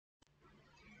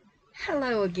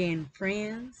Hello again,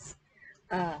 friends.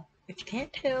 If you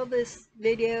can't tell, this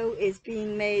video is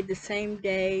being made the same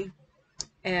day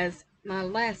as my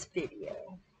last video.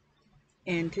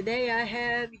 And today I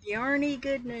have yarny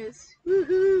goodness.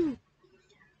 Woohoo!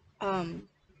 Um,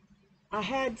 I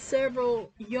had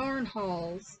several yarn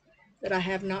hauls that I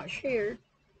have not shared.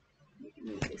 Let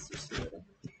me move this just a little.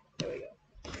 There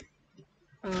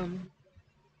we go.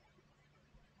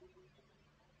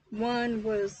 One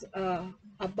was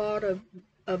I bought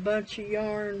a bunch of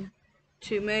yarn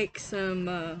to make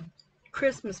some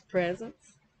Christmas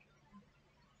presents,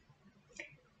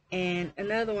 and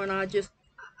another one I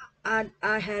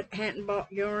hadn't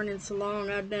bought yarn in so long.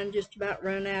 I'd done just about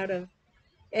run out of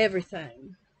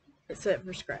everything except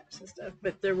for scraps and stuff,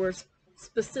 but there were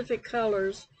specific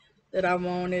colors that I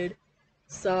wanted,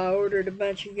 so I ordered a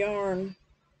bunch of yarn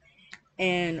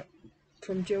and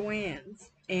from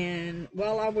Joann's. And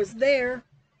while I was there,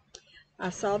 I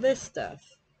saw this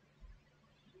stuff.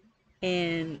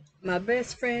 And my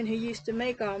best friend who used to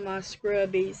make all my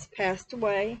scrubbies passed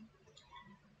away.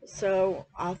 So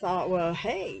I thought, well,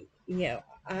 hey,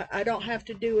 I don't have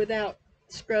to do without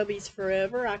scrubbies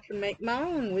forever. I can make my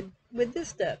own with this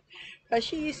stuff. Because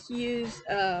she used to use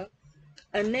a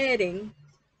netting.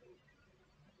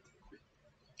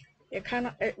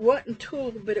 It wasn't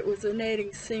tool, but it was a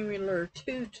netting similar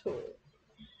to tool.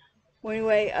 Well,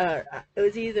 anyway, it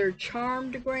was either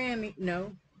Charmed Grammy,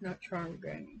 no, not Charmed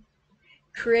Grammy,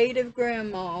 Creative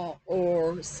Grandma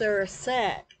or Sarah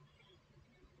Sack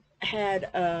had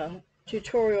a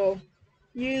tutorial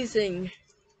using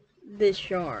this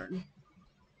yarn.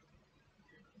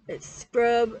 It's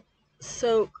scrub,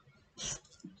 soak,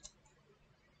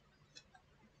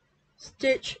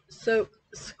 stitch, soak,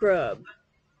 scrub.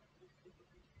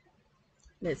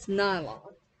 And it's nylon.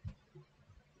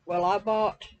 Well, I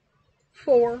bought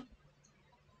 4,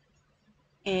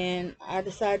 and I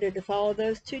decided to follow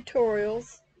those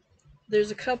tutorials. There's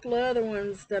a couple of other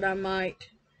ones that I might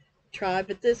try,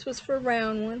 but this was for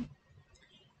round one,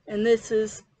 and this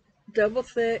is double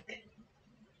thick,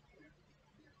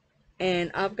 and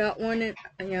I've got one in,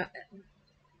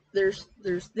 there's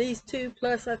these two,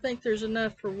 plus I think there's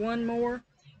enough for one more.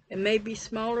 It may be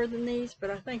smaller than these, but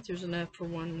I think there's enough for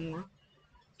one more.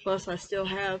 Plus I still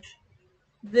have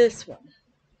this one.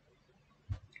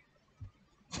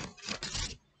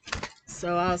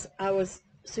 So I was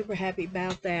super happy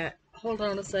about that. Hold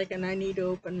on a second, I need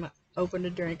to open a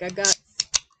drink. I got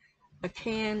a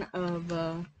can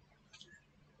of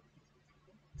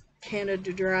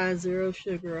Canada Dry Zero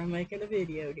Sugar. I'm making a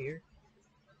video, dear.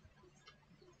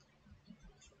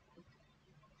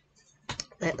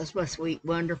 That was my sweet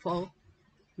wonderful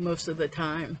most of the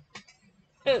time.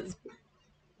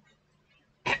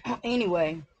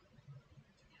 Anyway,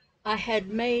 I had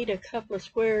made a couple of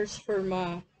squares for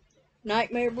my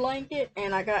nightmare blanket,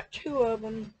 and I got 2 of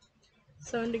them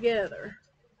sewn together.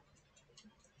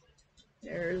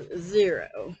 There's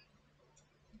 0.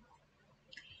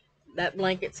 That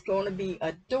blanket's going to be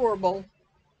adorable.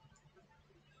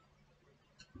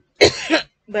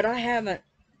 But I haven't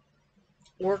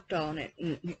worked on it,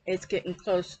 and it's getting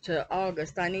close to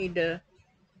August. I'm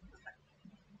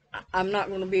not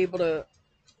going to be able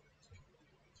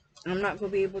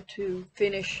to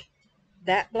finish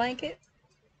that blanket,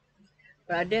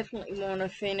 but I definitely want to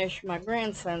finish my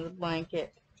grandson's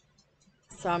blanket,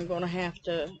 so I'm going to have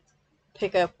to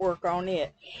pick up work on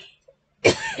it.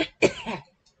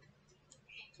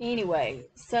 Anyway,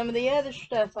 some of the other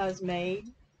stuff I've made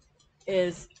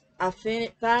is I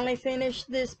finally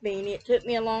finished this beanie. It took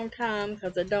me a long time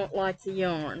because I don't like the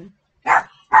yarn.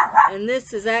 And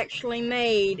this is actually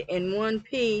made in one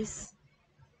piece,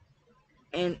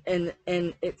 and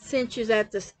it cinches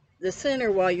at the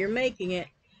center while you're making it,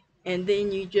 and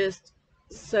then you just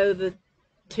sew the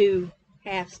 2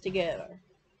 halves together.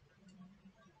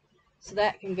 So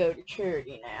that can go to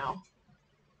charity now.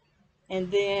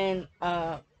 And then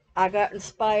I got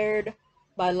inspired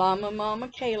by Llama Mama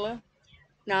Kayla.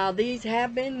 Now these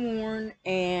have been worn,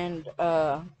 and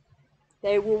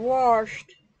they were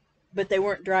washed, but they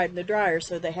weren't dried in the dryer,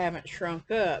 so they haven't shrunk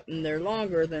up, and they're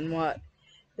longer than what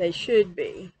they should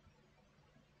be.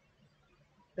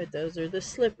 But those are the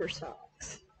slipper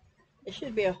socks. They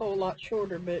should be a whole lot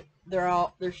shorter, but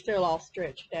they're still all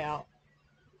stretched out.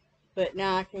 But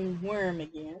now I can wear them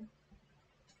again.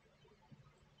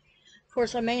 Of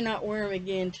course, I may not wear them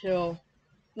again till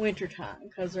winter time,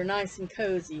 because they're nice and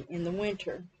cozy in the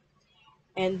winter.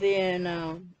 And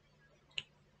then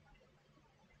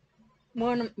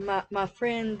one of my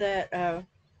friend that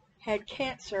had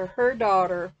cancer, her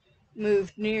daughter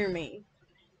moved near me,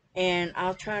 and I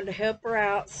was trying to help her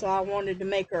out, so I wanted to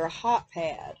make her a hot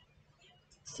pad.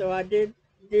 So I did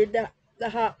the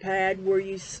hot pad where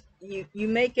you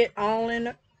make it all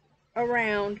in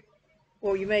around,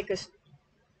 or you make a,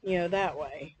 that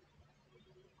way,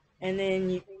 and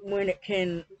then when it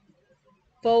can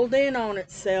fold in on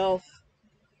itself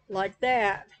like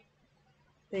that,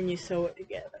 then you sew it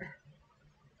together.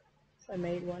 So I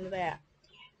made one of that.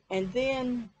 And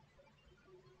then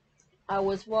I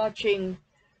was watching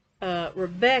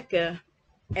Rebecca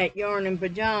at Yarn and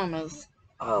Pajamas.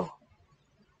 Oh.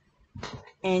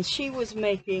 And she was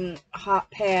making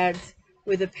hot pads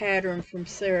with a pattern from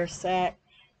Sarah Sack,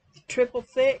 triple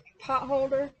thick pot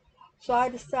holder. So I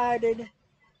decided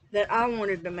that I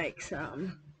wanted to make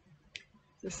some.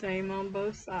 The same on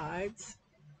both sides.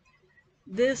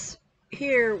 This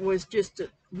here was just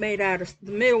made out of,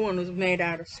 the middle one was made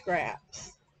out of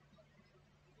scraps.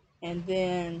 And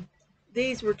then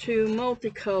these were two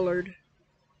multicolored.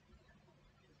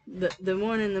 The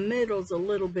one in the middle is a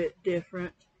little bit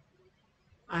different.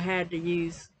 I had to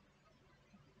use,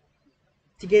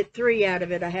 to get 3 out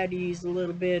of it, I had to use a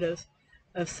little bit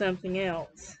of something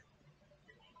else.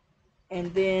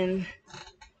 And then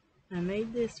I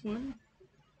made this one.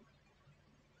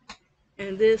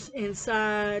 And this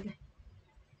inside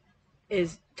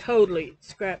is totally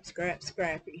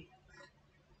scrappy.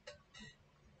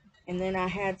 And then I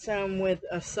had some with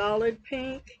a solid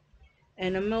pink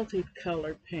and a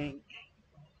multicolored pink.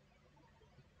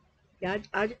 Yeah,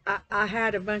 I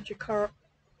had a bunch of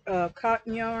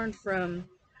cotton yarn from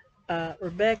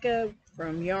Rebecca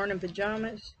from Yarn and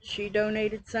Pajamas. She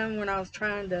donated some when I was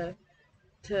trying to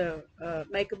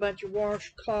make a bunch of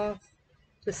washcloth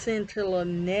to send to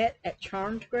Lynette at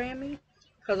Charmed Grammy,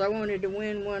 because I wanted to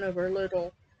win one of her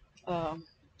little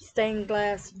stained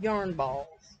glass yarn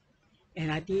balls,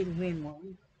 and I did win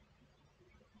one.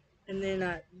 And then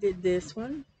I did this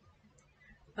one.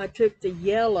 I took the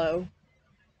yellow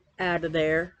out of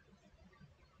there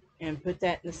and put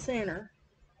that in the center,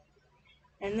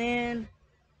 and then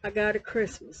I got a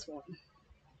Christmas one.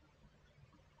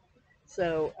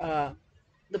 So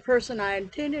the person I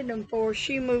intended them for,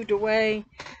 she moved away,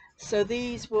 so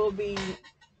these will be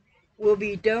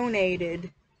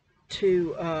donated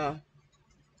to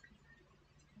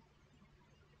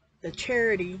the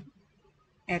charity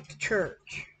at the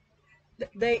church.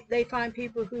 They find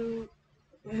people who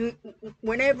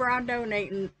whenever I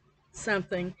donate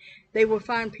something, they will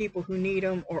find people who need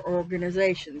them or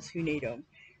organizations who need them.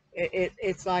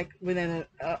 It's like within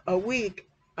a week,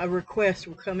 a request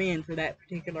will come in for that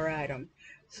particular item.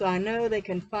 So I know they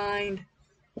can find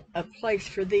a place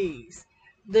for these.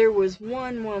 There was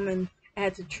one woman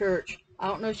at the church, I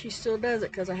don't know if she still does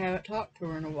it because I haven't talked to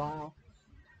her in a while,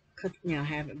 because I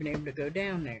haven't been able to go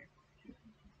down there.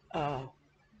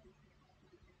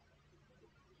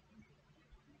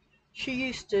 She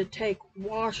used to take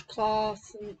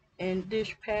washcloths and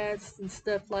dish pads and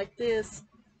stuff like this,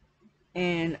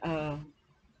 and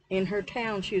in her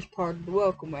town she was part of the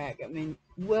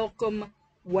welcome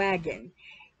wagon,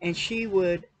 and she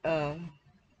would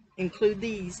include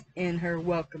these in her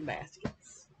welcome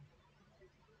baskets.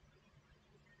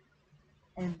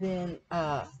 And then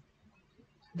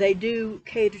they do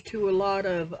cater to a lot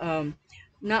of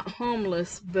not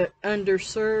homeless, but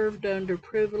underserved,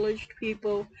 underprivileged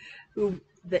people who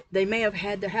they may have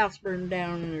had their house burned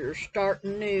down and they're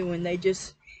starting new and they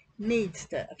just need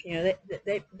stuff.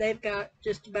 They've got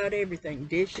just about everything,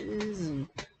 dishes and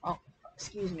all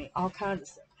kinds of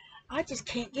stuff. I just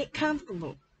can't get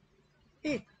comfortable.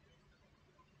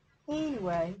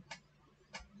 Anyway,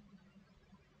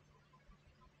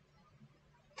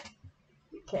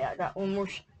 okay, I got one more.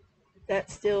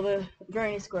 That's still the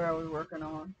granny square I was working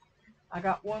on. I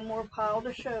got one more pile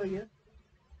to show you.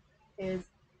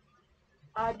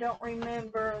 I don't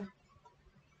remember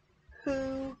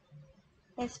who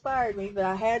inspired me, but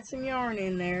I had some yarn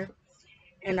in there,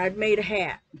 and I'd made a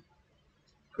hat.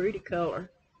 Pretty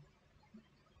color.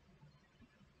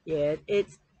 Yeah,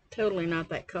 it's totally not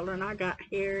that color, and I got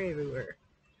hair everywhere.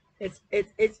 It's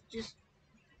just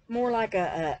more like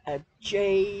a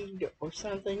jade or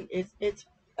something. It's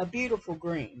a beautiful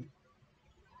green.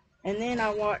 And then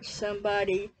I watched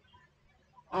somebody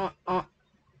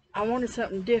I wanted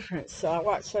something different, so I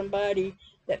watched somebody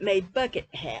that made bucket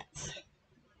hats.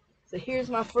 So here's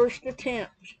my first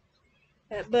attempt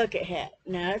at bucket hat.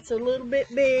 Now it's a little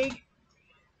bit big,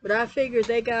 but I figured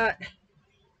they got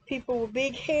people with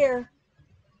big hair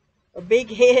or big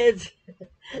heads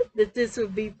that this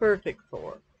would be perfect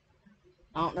for.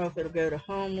 I don't know if it'll go to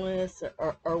homeless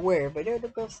or where, but it'll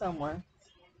go somewhere.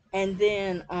 And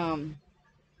then I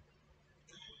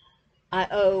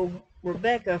owe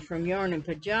Rebecca from Yarn and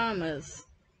Pajamas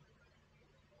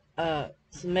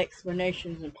some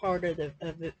explanations and part of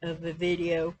the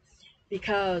video,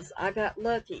 because I got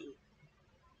lucky.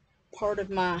 Part of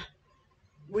my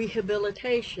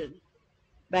rehabilitation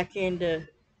back into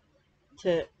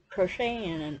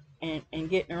crocheting and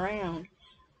getting around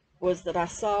was that I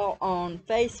saw on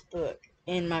Facebook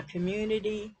in my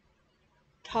community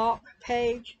talk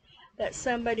page that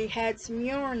somebody had some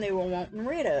yarn they were wanting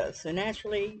rid of. So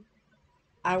naturally,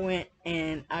 I went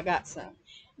and I got some.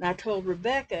 And I told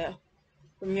Rebecca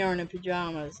from Yarn and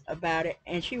Pajamas about it,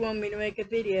 and she wanted me to make a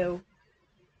video.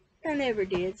 I never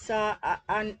did, so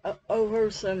I owe her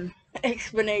some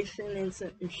explanation and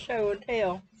some show and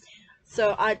tell.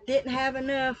 So I didn't have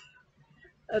enough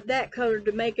of that color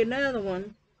to make another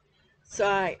one, so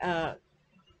I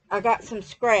got some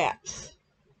scraps.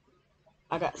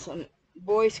 I got some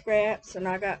boy scraps, and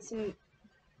I got some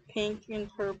pink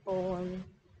and purple and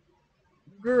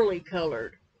girly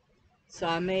colored. So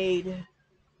I made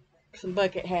some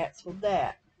bucket hats with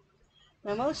that.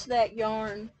 Now most of that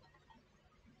yarn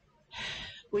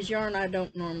was yarn I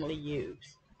don't normally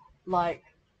use. Like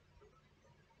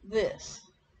this.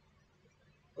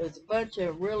 There's a bunch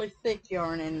of really thick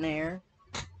yarn in there.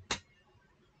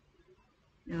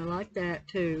 I like that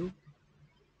too.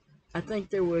 I think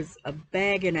there was a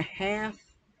bag and a half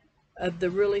of the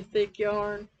really thick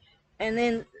yarn. And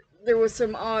then there was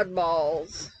some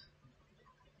oddballs.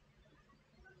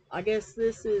 I guess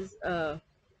this is, there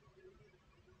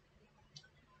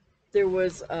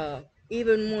was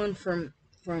even one from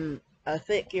a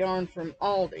thick yarn from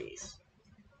Aldi's.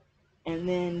 And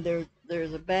then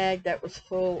there's a bag that was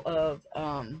full of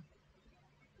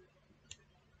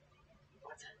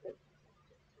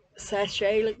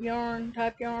sachet yarn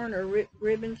type yarn, or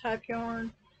ribbon type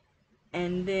yarn.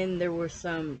 And then there was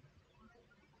some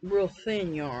real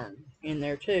thin yarn in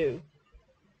there too,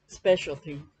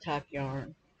 specialty type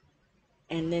yarn.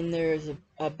 And then there's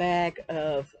a bag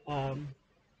of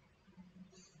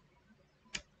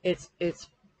it's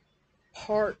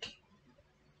part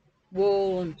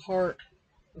wool and part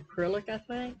acrylic, I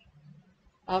think.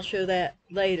 I'll show that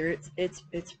later. It's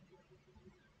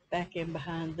back in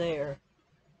behind there.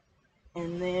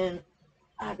 And then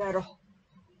I got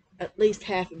at least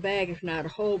half a bag, if not a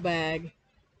whole bag,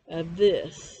 of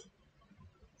this.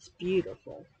 It's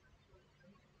beautiful.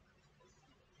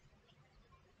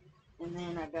 And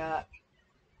then I got,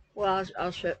 well,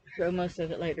 I'll show most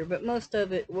of it later, but most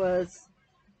of it was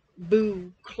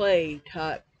boo clay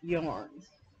type yarns.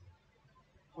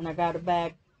 And I got a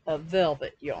bag of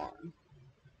velvet yarn.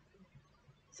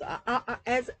 So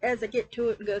as I get to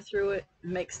it and go through it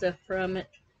and make stuff from it,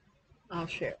 I'll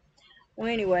share. Well,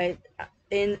 anyway,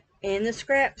 in the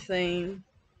scrap theme,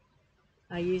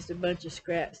 I used a bunch of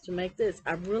scraps to make this.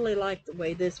 I really like the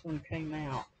way this one came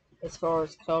out as far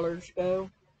as colors go.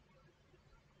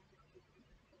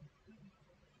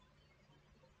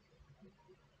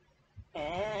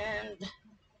 And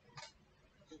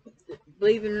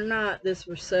believe it or not, this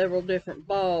were several different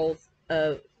balls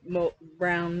of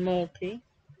brown multi.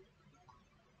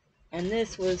 And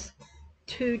this was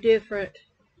 2 different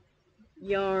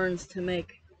yarns to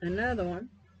make another one.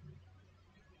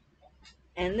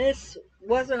 And this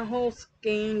wasn't a whole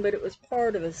skein, but it was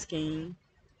part of a skein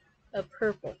of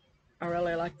purple. I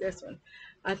really like this one.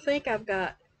 I think I've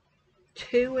got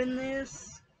 2 in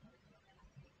this,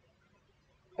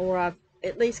 or I've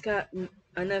at least got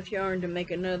enough yarn to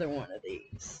make another one of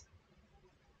these.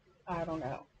 I don't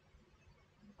know.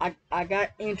 I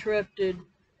got interrupted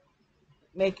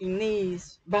making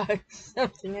these by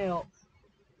something else.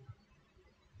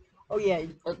 Oh yeah,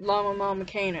 Llama Mama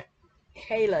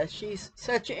Kayla, she's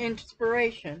such an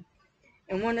inspiration.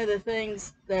 And one of the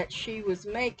things that she was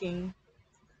making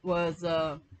was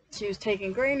she was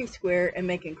taking granny square and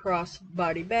making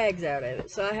cross-body bags out of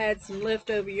it. So I had some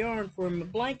leftover yarn from a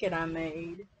blanket I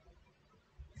made.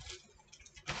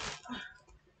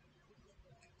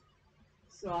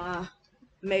 So I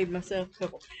made myself a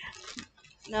couple.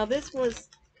 Now this was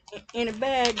in a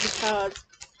bag because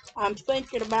I'm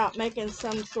thinking about making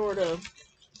some sort of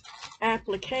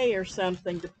applique or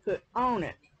something to put on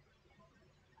it.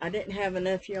 I didn't have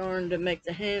enough yarn to make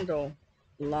the handle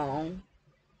long,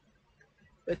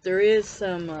 but there is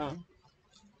some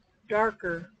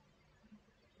darker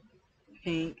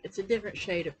pink. It's a different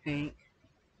shade of pink.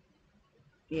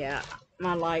 Yeah,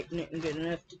 my lighting isn't good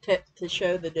enough to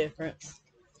show the difference.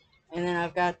 And then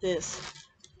I've got this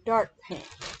dark pink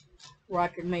where I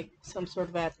could make some sort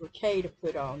of applique to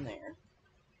put on there.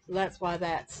 So that's why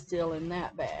that's still in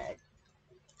that bag.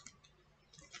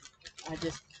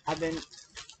 I've been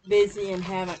busy and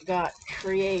haven't got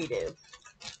creative.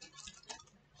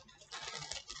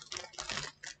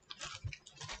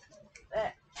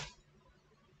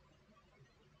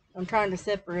 I'm trying to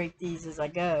separate these as I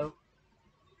go.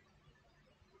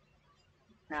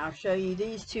 Now I'll show you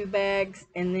these two bags,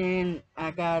 and then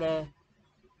I gotta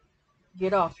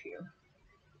get off here.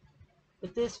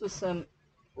 But this was some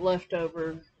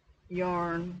leftover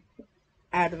yarn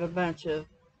out of a bunch of,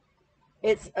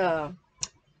 it's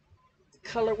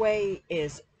colorway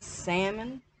is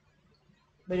salmon,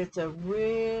 but it's a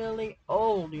really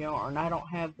old yarn. I don't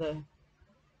have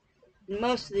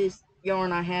most of this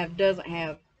yarn I have doesn't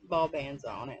have ball bands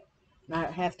on it. I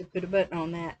have to put a button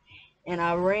on that. And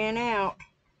I ran out,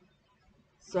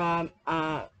 so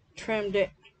I trimmed it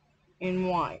in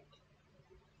white.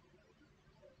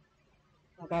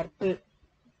 I got to put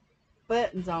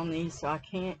buttons on these, so I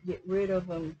can't get rid of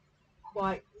them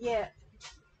quite yet,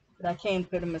 but I can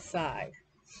put them aside.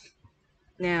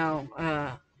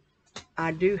 Now,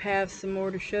 I do have some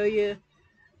more to show you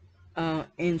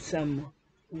in some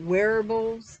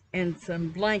wearables and some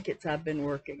blankets I've been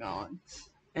working on,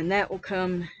 and that will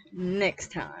come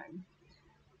next time,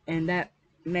 and that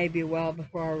may be a while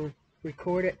before I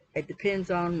record it. It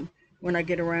depends on when I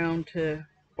get around to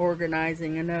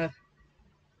organizing enough,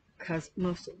 because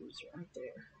most of these are right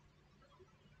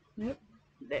there. Yep,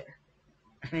 there,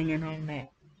 hanging on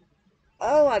that.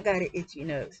 Oh, I got an itchy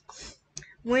nose.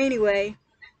 Well, anyway,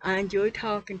 I enjoy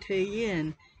talking to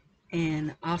you,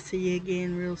 and I'll see you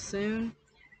again real soon.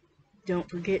 Don't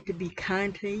forget to be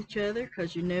kind to each other,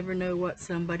 because you never know what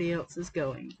somebody else is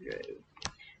going through.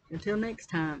 Until next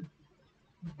time,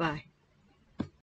 bye.